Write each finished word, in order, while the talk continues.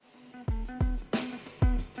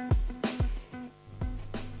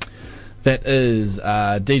That is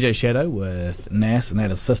DJ Shadow with Nas, and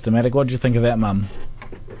that is Systematic. What did you think of that, Mum?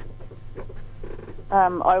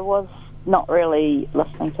 I was not really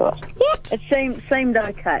listening to it. What? It seemed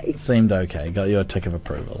okay. Seemed okay. Got your tick of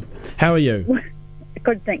approval. How are you?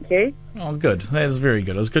 Good, thank you. Oh, good. That is very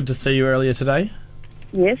good. It was good to see you earlier today.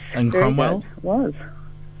 Yes. In Cromwell? Good. It was.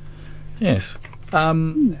 Yes.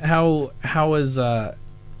 How is well,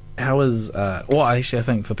 actually, I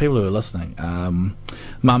think for people who are listening, Mum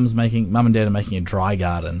and Dad are making a dry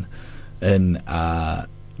garden in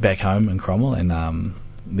back home in Cromwell, and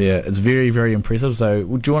it's very, very impressive. So,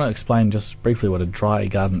 do you want to explain just briefly what a dry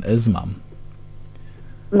garden is, Mum?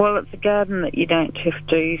 Well, it's a garden that you don't have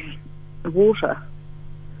to water.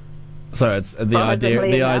 So it's the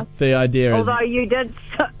idea. The idea is. Although you did.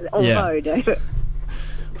 David.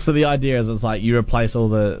 So the idea is it's like you replace all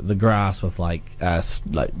the grass with like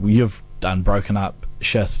you've done broken up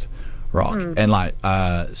schist rock and like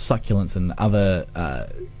succulents and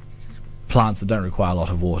other plants that don't require a lot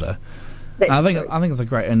of water. I think it's a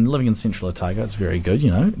great, and living in Central Otago, it's very good.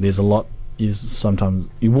 You know, there's a lot. Sometimes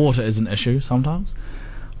water is an issue sometimes,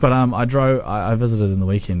 but I visited in the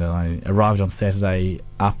weekend and I arrived on Saturday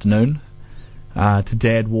afternoon to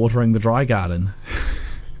Dad watering the dry garden.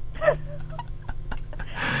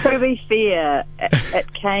 To be fair,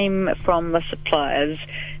 it came from the suppliers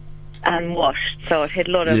unwashed, so it had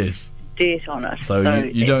a lot of dirt on it. So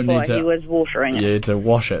you don't need to. He was watering it. Yeah, to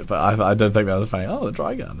wash it, but I don't think that was funny. Oh, the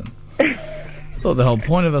dry garden. I thought the whole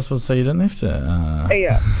point of this was so you didn't have to.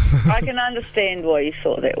 Yeah, I can understand why you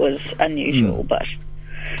thought that was unusual, but.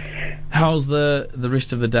 How's the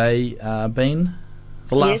rest of the day been?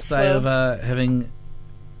 The last day of having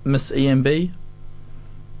Miss EMB.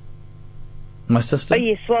 My sister? Oh,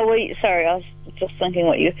 yes, well, I was just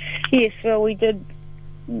thinking Yes, well, we did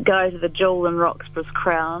go to the Jewel in Roxburgh's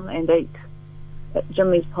Crown and eat at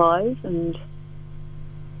Jimmy's Pies and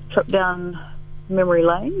trip down memory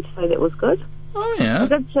lane, so that was good. Oh, yeah. I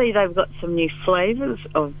did see they've got some new flavours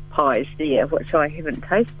of pies there, which I haven't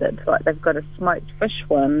tasted. Like, they've got a smoked fish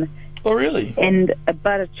one. Oh, really? And a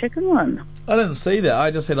butter chicken one. I didn't see that.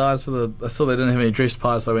 I just had eyes for I saw they didn't have any dressed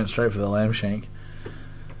pies, so I went straight for the lamb shank.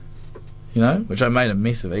 You know, which I made a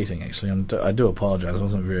mess of eating, actually. And I do apologise. I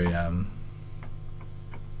wasn't very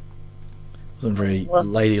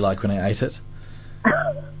ladylike when I ate it.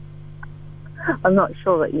 I'm not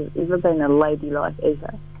sure that you've ever been a ladylike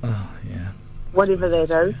either. Oh, yeah. Whatever that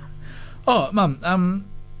is. Oh, Mum,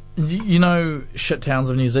 you know Shit Towns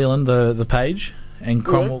of New Zealand, the page? And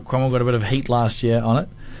Cromwell got a bit of heat last year on it.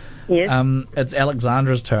 Yes. It's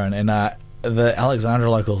Alexandra's turn, and the Alexandra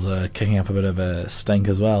locals are kicking up a bit of a stink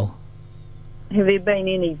as well. Have there been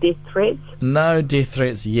any death threats? No death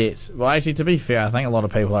threats yet. Well, actually, to be fair, I think a lot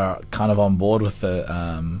of people are kind of on board with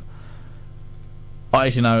the...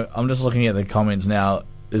 actually, no, I'm just looking at the comments now.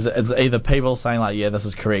 It's either people saying, like, yeah, this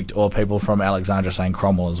is correct, or people from Alexandra saying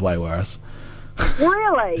Cromwell is way worse.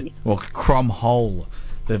 Really? Well, Cromhole,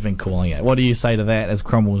 they've been calling it. What do you say to that as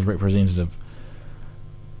Cromwell's representative?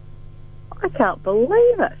 I can't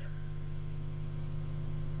believe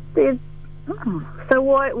it. So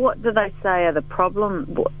what do they say are the problem?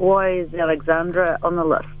 Why is Alexandra on the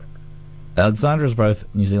list? Alexandra is both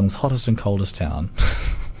New Zealand's hottest and coldest town.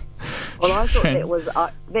 Well, I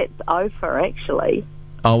thought that's Ophir, actually.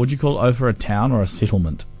 Oh, would you call Ophir a town or a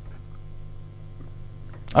settlement?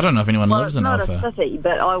 I don't know if anyone lives in Ophir. It's not a city,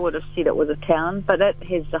 but I would have said it was a town, but it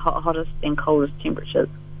has the hottest and coldest temperatures.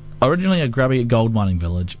 Originally a grubby gold mining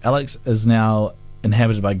village, Alex is now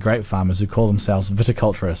inhabited by grape farmers who call themselves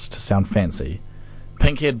viticulturists to sound fancy.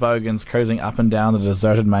 Pink-haired bogans cruising up and down the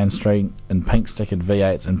deserted main street in pink-stickered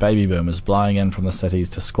V8s and baby boomers blowing in from the cities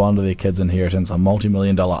to squander their kids' inheritance on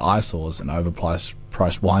multi-million-dollar eyesores and overpriced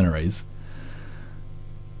wineries.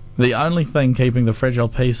 The only thing keeping the fragile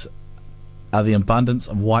peace are the abundance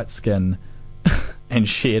of white skin and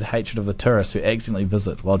shared hatred of the tourists who accidentally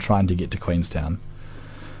visit while trying to get to Queenstown.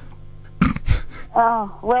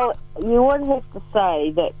 Oh, well, you would have to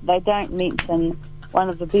say that they don't mention one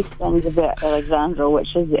of the best things about Alexandra,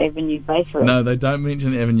 which is the Avenue Bakery. No, they don't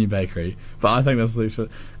mention Avenue Bakery, but I think that's the least...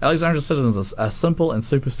 Alexandra citizens are simple and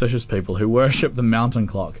superstitious people who worship the mountain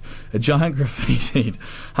clock. A giant graffitied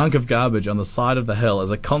hunk of garbage on the side of the hill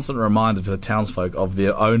is a constant reminder to the townsfolk of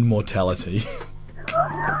their own mortality.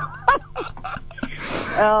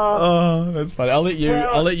 Oh, that's funny. I'll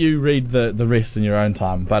let you read the rest in your own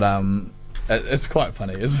time, but it's quite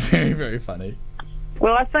funny. It's very, very funny.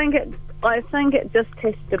 Well, I think it just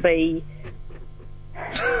has to be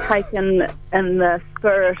taken in the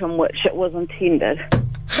spirit in which it was intended.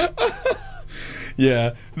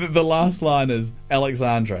 Yeah, the last line is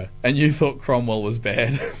Alexandra, and you thought Cromwell was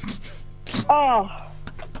bad. Oh.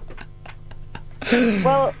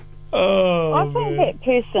 Well, Oh, I think that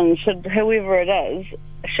person should, whoever it is,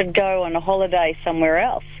 should go on a holiday somewhere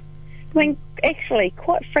else. I mean, actually,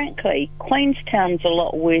 quite frankly, Queenstown's a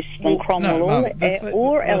lot worse than Cromwell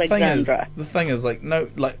or Alexandra. The thing is, like, no,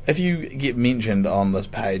 like, if you get mentioned on this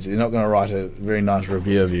page, they're not going to write a very nice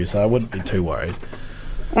review of you, so I wouldn't be too worried.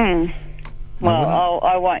 Well,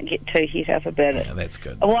 I won't get too hit up about it. Yeah, that's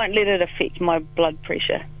good. I won't let it affect my blood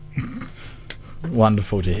pressure.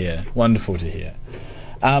 Wonderful to hear. Wonderful to hear.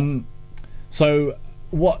 So,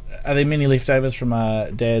 what are there many leftovers from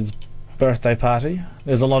Dad's birthday party?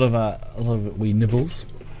 There's a lot of wee nibbles.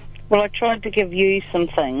 Well, I tried to give you some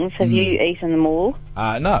things. Have you eaten them all?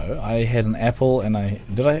 No, I had an apple, and I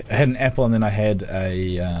had an apple, and then I had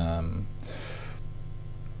a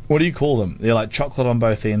what do you call them? They're like chocolate on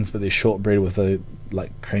both ends, but they're shortbread with a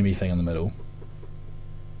like creamy thing in the middle.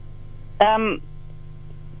 They've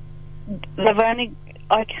only.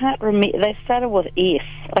 I can't remember. They started with S.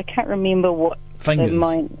 I can't remember what. Fingers.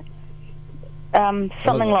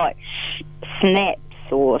 Something like snaps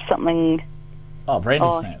or something. Oh, brandy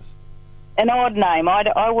snaps. An odd name.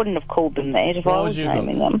 I wouldn't have called them that if I was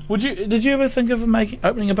naming them. Did you ever think of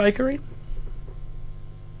opening a bakery?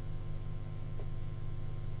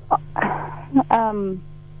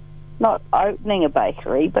 Not opening a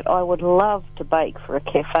bakery, but I would love to bake for a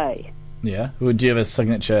cafe. Yeah. Would you have a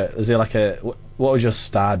signature? Is there like what was your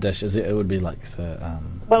star dish? It would be like the.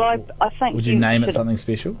 Well, I think. Would you name it something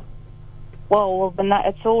special? Well,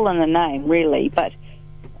 it's all in the name, really. But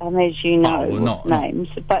as you know, names.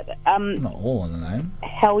 But not all in the name.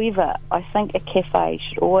 However, I think a cafe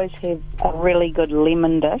should always have a really good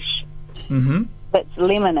lemon dish. Mm-hmm. That's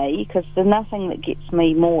lemony, because there's nothing that gets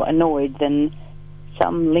me more annoyed than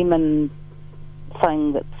some lemon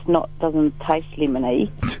thing doesn't taste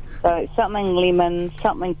lemony. So something lemon,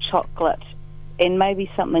 something chocolate, and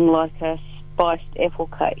maybe something like a spiced apple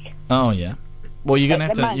cake. Oh yeah. Well, you're gonna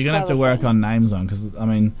have to work on names because I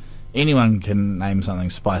mean, anyone can name something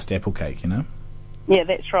spiced apple cake, you know. Yeah,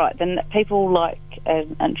 that's right. Then people like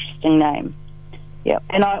an interesting name. Yeah,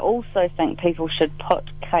 and I also think people should put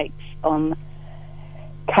cakes on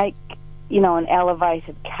an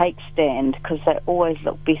elevated cake stand because they always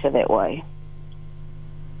look better that way.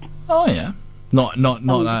 Oh yeah. Not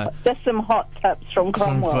just some hot tips from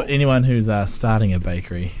Cromwell. For anyone who's starting a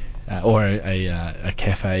bakery or a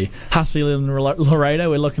cafe. Hussey and Laredo,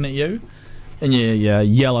 we're looking at you in your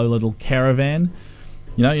yellow little caravan.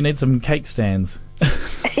 You know, you need some cake stands.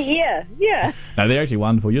 Yeah. No, they're actually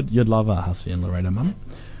wonderful. You'd love Hussey and Laredo, Mum.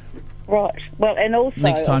 Right. Well, and also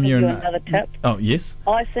next time I'll give you another tip. Oh yes.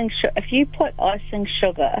 If you put icing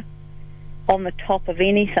sugar on the top of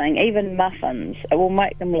anything, even muffins, it will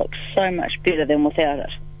make them look so much better than without it.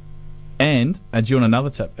 And, do you want another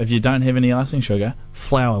tip? If you don't have any icing sugar,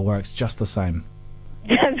 flour works just the same.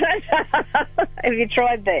 Have you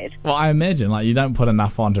tried that? Well, I imagine, you don't put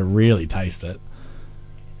enough on to really taste it.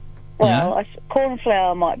 Well, corn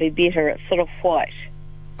flour might be better. It's sort of white.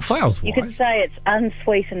 Flour's white? You could say it's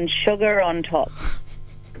unsweetened sugar on top.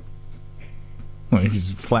 Well, it's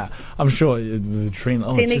flour. I'm sure the trend.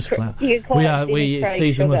 Oh, it's just flour. We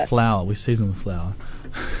season with flour. We season with flour.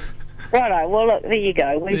 Righto. Well, look, there you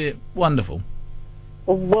go. Wonderful.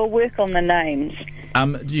 We'll work on the names.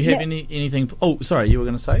 Do you have anything? Oh, sorry, you were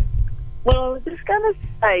going to say? Well, I was just going to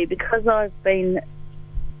say, because I've been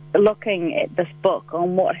looking at this book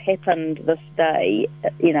on what happened this day,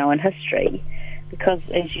 in history, because,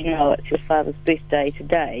 as you know, it's your father's birthday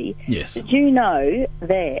today. Yes. Did you know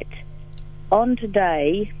that on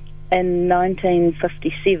today, in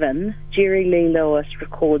 1957, Jerry Lee Lewis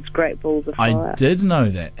records Great Balls of Fire? I did know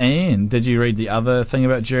that. And did you read the other thing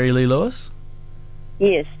about Jerry Lee Lewis?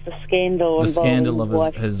 Yes, the scandal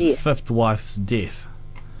of his fifth wife's death.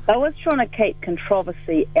 I was trying to keep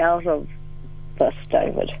controversy out of this,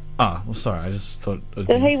 David. Oh, well, sorry, I just thought...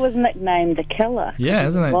 He was nicknamed the Killer. Yeah,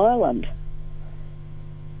 isn't it? Violent.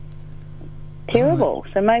 Terrible.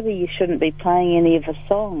 So maybe you shouldn't be playing any of the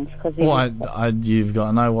songs. You've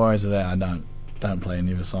got no worries of that. I don't play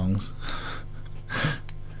any of the songs.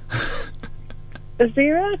 Is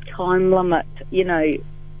there a time limit,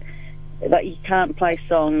 that you can't play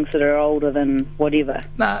songs that are older than whatever?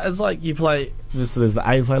 Nah, it's like you play... There's the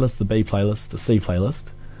A playlist, the B playlist, the C playlist.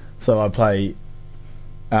 So I play...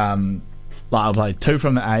 I'll play 2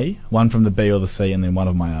 from the A, 1 from the B or the C, and then 1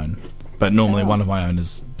 of my own. But normally one of my own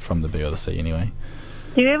is from the B or the C anyway.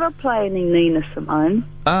 Do you ever play any Nina Simone?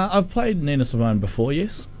 I've played Nina Simone before,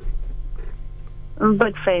 yes. I'm a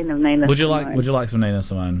big fan of Nina Simone. Would you like some Nina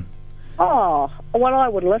Simone? Oh, well, I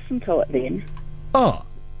would listen to it then. Oh,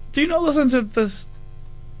 do you not listen to this?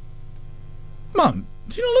 Mum,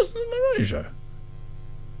 do you not listen to my radio show?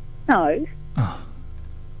 No. Oh,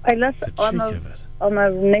 I listen. the cheek of it. I'm a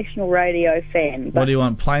national radio fan. But What do you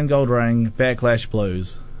want? Plain Gold Ring, Backlash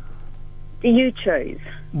Blues? do you choose?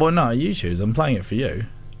 Well, no, you choose. I'm playing it for you.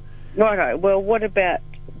 Righto. Well, what about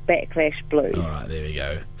Backlash Blues? All right, there we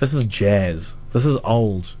go. This is jazz. This is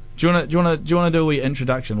old. Do you want to do a wee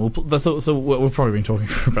introduction? We've probably been talking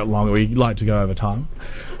for a bit longer. We like to go over time,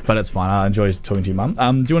 but it's fine. I enjoy talking to you, Mum.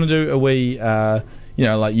 Do you want to do a wee?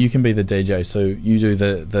 Like you can be the DJ, so you do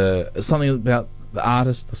the something about the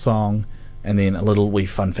artist, the song, and then a little wee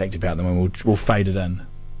fun fact about them, and we'll fade it in.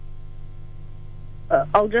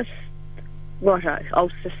 I'll just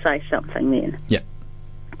say something then. Yeah.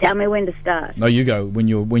 Tell me when to start. No, you go when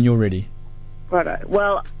you're ready. Righto.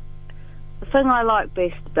 Well, the thing I like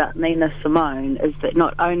best about Nina Simone is that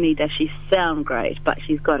not only does she sound great, but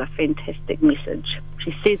she's got a fantastic message.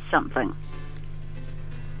 She says something.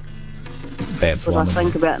 That's what I wonderful.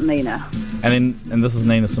 think about Nina. And this is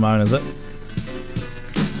Nina Simone, is it?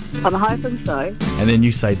 I'm hoping so. And then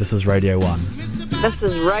you say this is Radio 1. This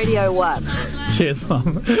is Radio 1. Cheers,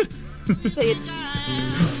 Mum. See you.